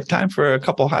think we have time for a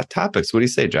couple hot topics. What do you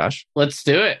say, Josh? Let's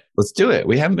do it.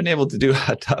 We haven't been able to do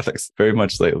hot topics very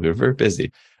much lately. We're very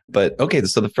busy. But okay,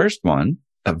 so the first one,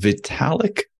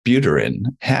 Vitalik Buterin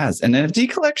has an NFT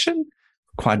collection.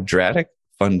 Quadratic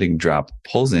funding drop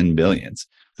pulls in billions.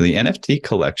 So the NFT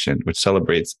collection, which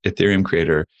celebrates Ethereum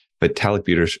creator Vitalik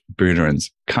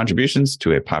Buterin's contributions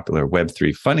to a popular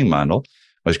Web3 funding model,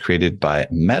 was created by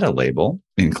Meta Label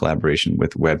in collaboration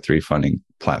with Web3 funding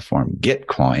platform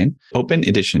Gitcoin. Open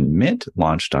Edition Mint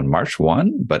launched on March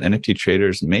 1, but NFT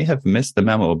traders may have missed the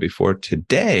memo before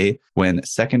today when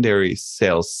secondary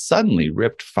sales suddenly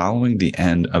ripped following the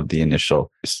end of the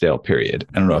initial sale period.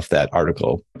 I don't know if that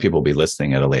article, people will be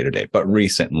listening at a later date, but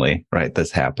recently, right,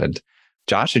 this happened.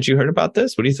 Josh, had you heard about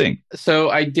this? What do you think? So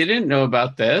I didn't know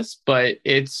about this, but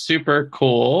it's super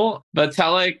cool.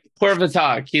 Vitalik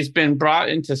Horvatak, he's been brought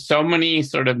into so many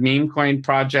sort of meme coin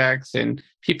projects, and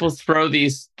people throw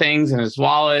these things in his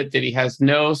wallet that he has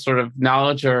no sort of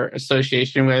knowledge or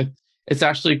association with. It's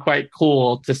actually quite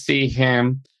cool to see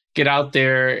him get out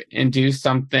there and do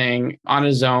something on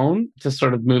his own to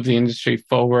sort of move the industry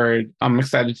forward. I'm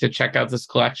excited to check out this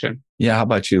collection. Yeah. How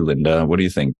about you, Linda? What do you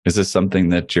think? Is this something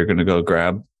that you're going to go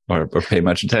grab or pay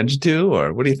much attention to?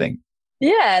 Or what do you think?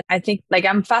 Yeah, I think like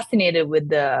I'm fascinated with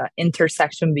the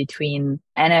intersection between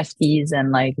NFTs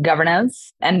and like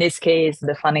governance. In this case,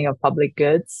 the funding of public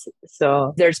goods.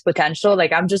 So there's potential.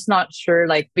 Like I'm just not sure,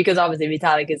 like because obviously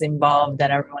Vitalik is involved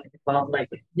and everyone is involved. Like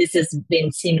this has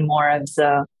been seen more as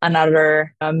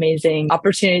another amazing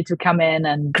opportunity to come in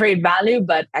and create value.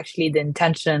 But actually, the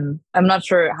intention, I'm not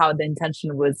sure how the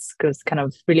intention was kind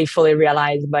of really fully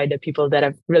realized by the people that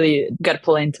have really got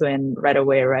pulled into it right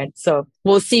away, right? So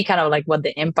we'll see kind of like what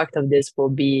the impact of this will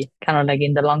be kind of like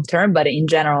in the long term. But in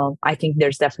general, I think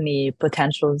there's definitely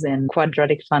potentials in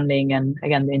quadratic funding and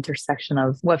again, the intersection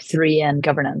of Web3 and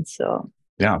governance. So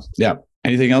yeah.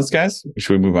 Anything else, guys? Or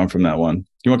should we move on from that one?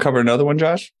 You want to cover another one,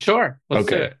 Josh? Sure. Let's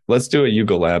do it. Let's do a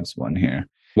Yuga Labs one here.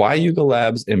 Why Yuga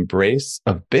Labs' embrace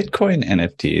of Bitcoin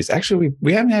NFTs. Actually,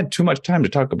 we haven't had too much time to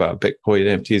talk about Bitcoin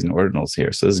NFTs and ordinals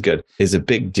here. So this is good. Is a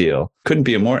big deal. Couldn't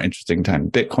be a more interesting time.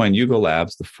 Bitcoin Yuga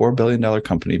Labs, the $4 billion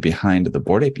company behind the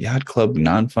Bored Ape Yacht Club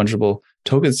non-fungible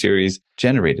token series,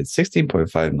 generated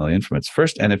 $16.5 million from its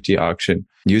first NFT auction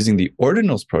using the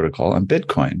ordinals protocol on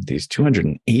Bitcoin. These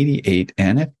 288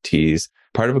 NFTs,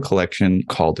 part of a collection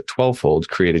called 12-Fold,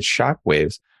 created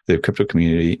shockwaves the crypto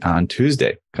community on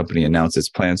Tuesday. The company announced its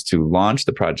plans to launch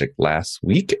the project last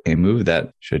week, a move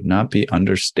that should not be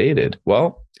understated.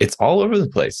 Well, it's all over the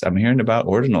place. I'm hearing about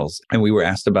ordinals, and we were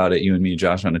asked about it, you and me,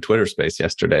 Josh, on a Twitter space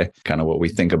yesterday, kind of what we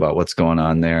think about what's going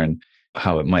on there and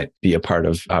how it might be a part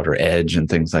of Outer Edge and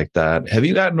things like that. Have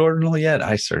you gotten ordinal yet?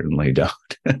 I certainly don't.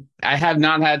 I have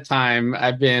not had time.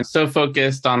 I've been so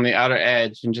focused on the Outer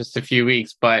Edge in just a few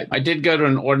weeks, but I did go to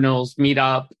an ordinals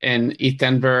meetup in ETH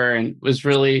Denver and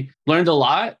learned a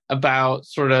lot about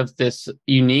sort of this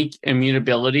unique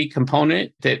immutability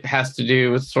component that has to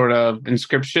do with sort of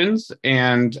inscriptions.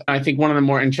 And I think one of the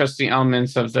more interesting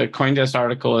elements of the CoinDesk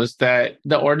article is that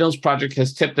the ordinals project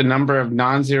has tipped the number of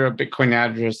non-zero Bitcoin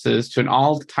addresses to an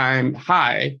all-time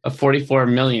high of 44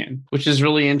 million, which is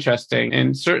really interesting.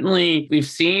 And certainly we've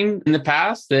seen in the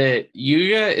past that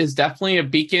Yuga is definitely a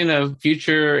beacon of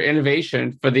future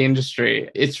innovation for the industry.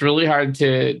 It's really hard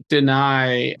to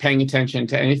deny paying attention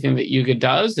to anything that Yuga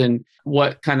does and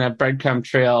what kind of breadcrumb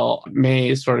trail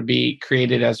may sort of be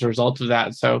created as a result of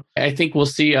that. So I think we'll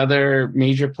see other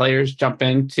major players jump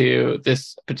into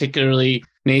this particularly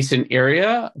nascent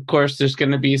area. Of course, there's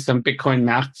going to be some Bitcoin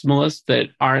maximalists that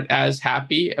aren't as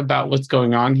happy about what's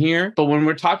going on here. But when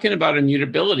we're talking about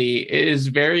immutability, it is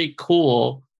very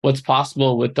cool what's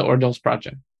possible with the ordinals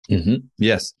project. Mm-hmm.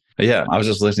 Yes. Yeah, I was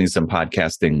just listening to some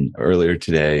podcasting earlier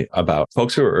today about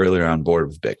folks who are earlier on board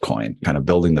with Bitcoin, kind of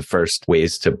building the first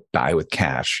ways to buy with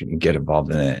cash and get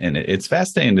involved in it. And it's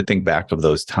fascinating to think back of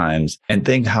those times and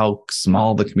think how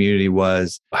small the community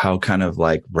was, how kind of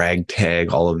like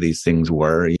ragtag all of these things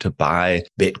were. To buy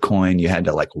Bitcoin, you had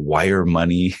to like wire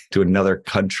money to another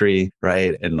country,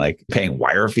 right? And like paying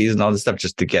wire fees and all this stuff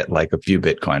just to get like a few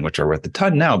Bitcoin, which are worth a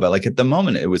ton now. But like at the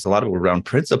moment, it was a lot of around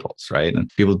principles, right? And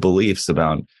people's beliefs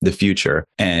about the future.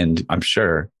 And I'm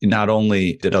sure not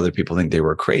only did other people think they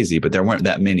were crazy, but there weren't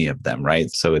that many of them, right?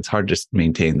 So it's hard to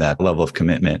maintain that level of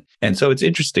commitment. And so it's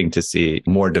interesting to see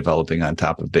more developing on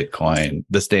top of Bitcoin,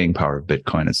 the staying power of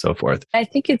Bitcoin and so forth. I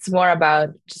think it's more about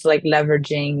just like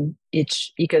leveraging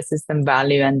each ecosystem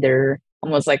value and their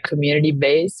almost like community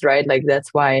based, right? Like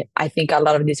that's why I think a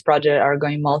lot of these projects are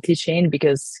going multi-chain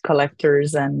because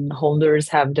collectors and holders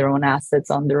have their own assets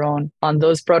on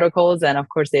those protocols. And of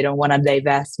course, they don't want to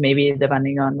divest, maybe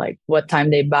depending on like what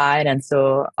time they buy it. And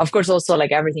so, of course, also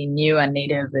like everything new and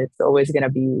native, it's always going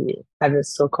to have a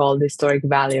so-called historic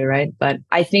value, right? But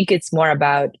I think it's more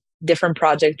about different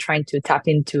projects trying to tap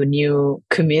into new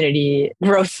community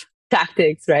growth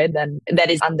tactics, right? Then that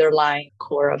is underlying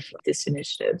core of this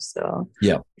initiative. So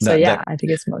I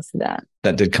think it's mostly that.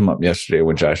 That did come up yesterday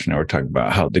when Josh and I were talking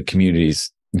about how the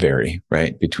communities vary,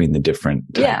 right, between the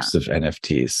different types of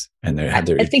NFTs, and they had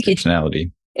their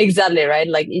functionality. Exactly, right?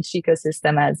 Like each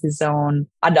ecosystem has its own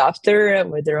adopter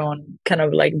with their own kind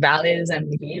of like values and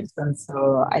beliefs. And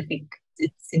so I think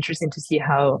it's interesting to see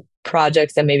how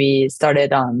projects that maybe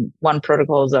started on one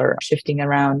protocols are shifting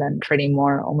around and creating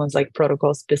more almost like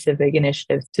protocol specific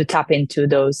initiatives to tap into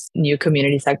those new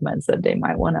community segments that they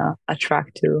might want to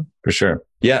attract to. For sure.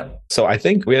 Yeah. So I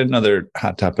think we had another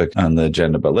hot topic on the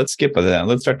agenda, but let's skip that.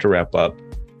 Let's start to wrap up.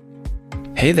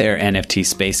 Hey there, NFT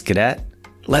Space Cadet.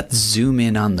 Let's zoom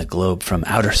in on the globe from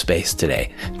outer space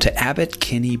today to Abbot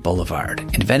Kinney Boulevard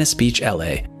in Venice Beach,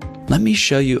 LA. Let me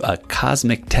show you a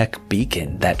cosmic tech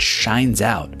beacon that shines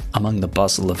out among the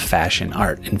bustle of fashion,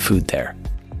 art, and food there.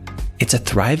 It's a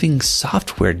thriving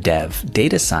software dev,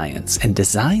 data science, and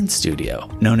design studio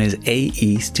known as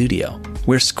AE Studio,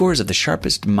 where scores of the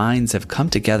sharpest minds have come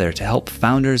together to help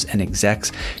founders and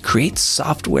execs create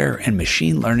software and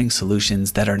machine learning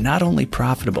solutions that are not only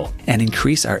profitable and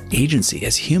increase our agency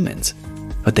as humans,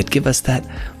 but that give us that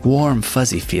warm,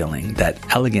 fuzzy feeling that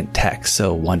elegant tech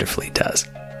so wonderfully does.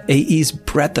 AE's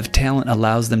breadth of talent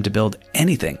allows them to build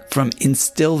anything from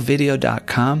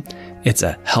instillvideo.com, it's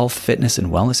a health, fitness, and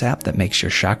wellness app that makes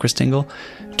your chakras tingle,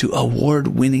 to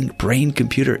award-winning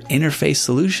brain-computer interface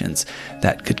solutions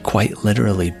that could quite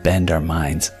literally bend our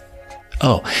minds.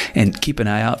 Oh, and keep an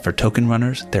eye out for Token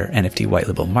Runners, their NFT white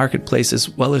label marketplace, as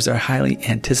well as our highly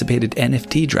anticipated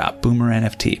NFT drop, Boomer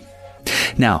NFT.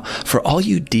 Now, for all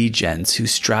you degens who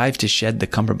strive to shed the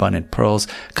cummerbund and pearls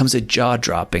comes a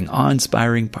jaw-dropping,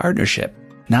 awe-inspiring partnership,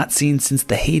 not seen since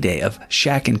the heyday of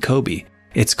Shaq and Kobe.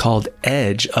 It's called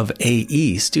Edge of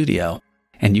AE Studio,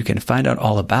 and you can find out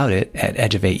all about it at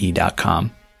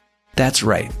edgeofae.com. That's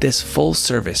right, this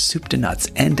full-service, soup-to-nuts,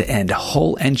 end-to-end,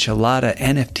 whole enchilada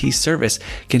NFT service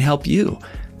can help you,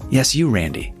 yes, you,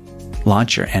 Randy,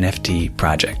 launch your NFT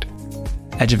project.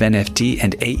 Edge of NFT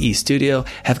and AE Studio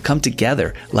have come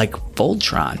together like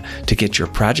Voltron to get your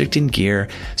project in gear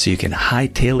so you can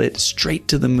hightail it straight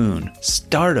to the moon,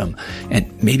 stardom,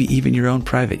 and maybe even your own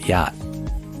private yacht.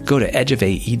 Go to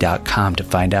edgeofae.com to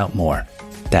find out more.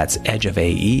 That's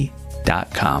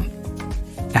edgeofae.com.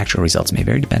 Actual results may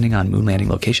vary depending on moon landing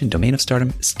location, domain of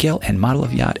stardom, scale and model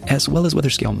of yacht, as well as whether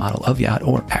scale, model of yacht,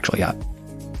 or actual yacht.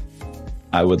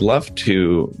 I would love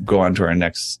to go on to our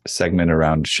next segment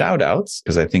around shout outs,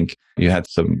 because I think you had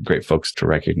some great folks to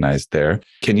recognize there.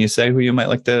 Can you say who you might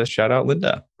like to shout out,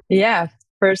 Linda? Yeah.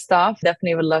 First off,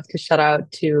 definitely would love to shout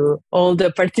out to all the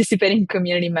participating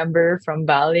community members from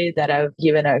Bali that have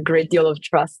given a great deal of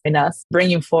trust in us,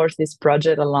 bringing forth this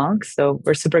project along. So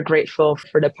we're super grateful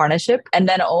for the partnership. And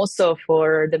then also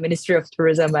for the Ministry of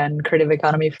Tourism and Creative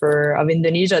Economy of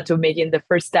Indonesia to making the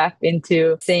first step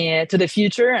into seeing it to the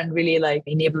future and really like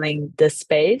enabling the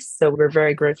space. So we're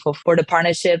very grateful for the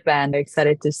partnership and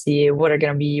excited to see what we're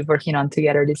going to be working on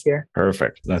together this year.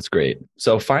 Perfect. That's great.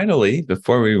 So finally,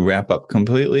 before we wrap up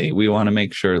completely, we want to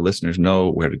make sure listeners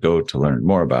know where to go to learn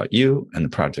more about you and the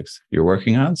projects you're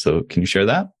working on. So can you share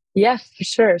that? Yeah, for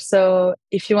sure. So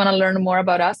if you want to learn more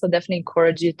about us, I'll definitely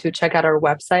encourage you to check out our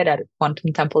website at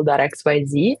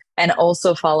quantumtemple.xyz and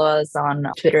also follow us on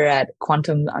Twitter at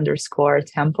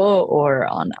quantum_temple or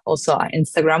on also on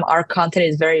Instagram. Our content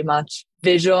is very much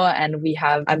visual and we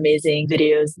have amazing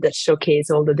videos that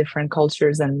showcase all the different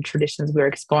cultures and traditions we're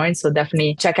exploring. So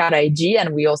definitely check out IG,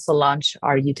 and we also launch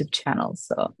our YouTube channel.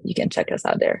 So you can check us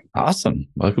out there. Awesome.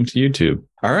 Welcome to YouTube.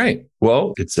 All right.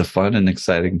 Well, it's a fun and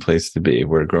exciting place to be.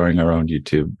 We're growing our own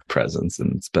YouTube presence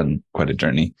and it's been quite a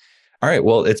journey. All right.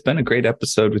 Well, it's been a great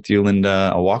episode with you,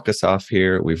 Linda. I'll walk us off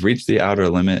here. We've reached the outer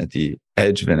limit at the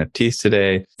edge of NFTs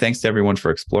today. Thanks to everyone for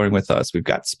exploring with us. We've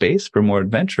got space for more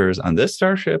adventures on this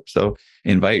starship. So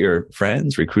invite your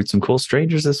friends, recruit some cool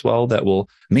strangers as well that will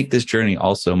make this journey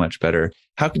also much better.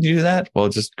 How can you do that? Well,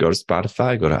 just go to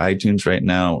Spotify, go to iTunes right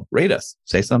now, rate us,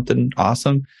 say something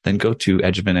awesome, then go to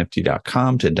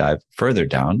edgeofnft.com to dive further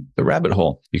down the rabbit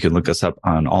hole. You can look us up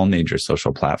on all major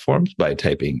social platforms by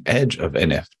typing Edge of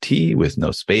NFT with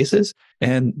no spaces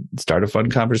and start a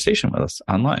fun conversation with us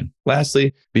online.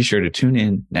 Lastly, be sure to tune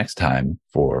in next time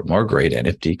for more great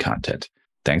NFT content.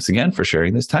 Thanks again for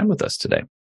sharing this time with us today.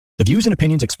 The views and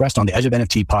opinions expressed on the Edge of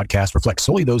NFT podcast reflect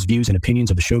solely those views and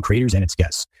opinions of the show creators and its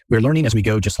guests. We're learning as we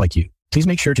go, just like you. Please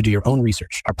make sure to do your own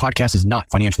research. Our podcast is not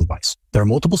financial advice. There are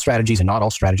multiple strategies and not all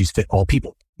strategies fit all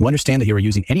people. You understand that you are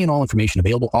using any and all information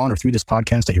available on or through this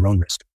podcast at your own risk.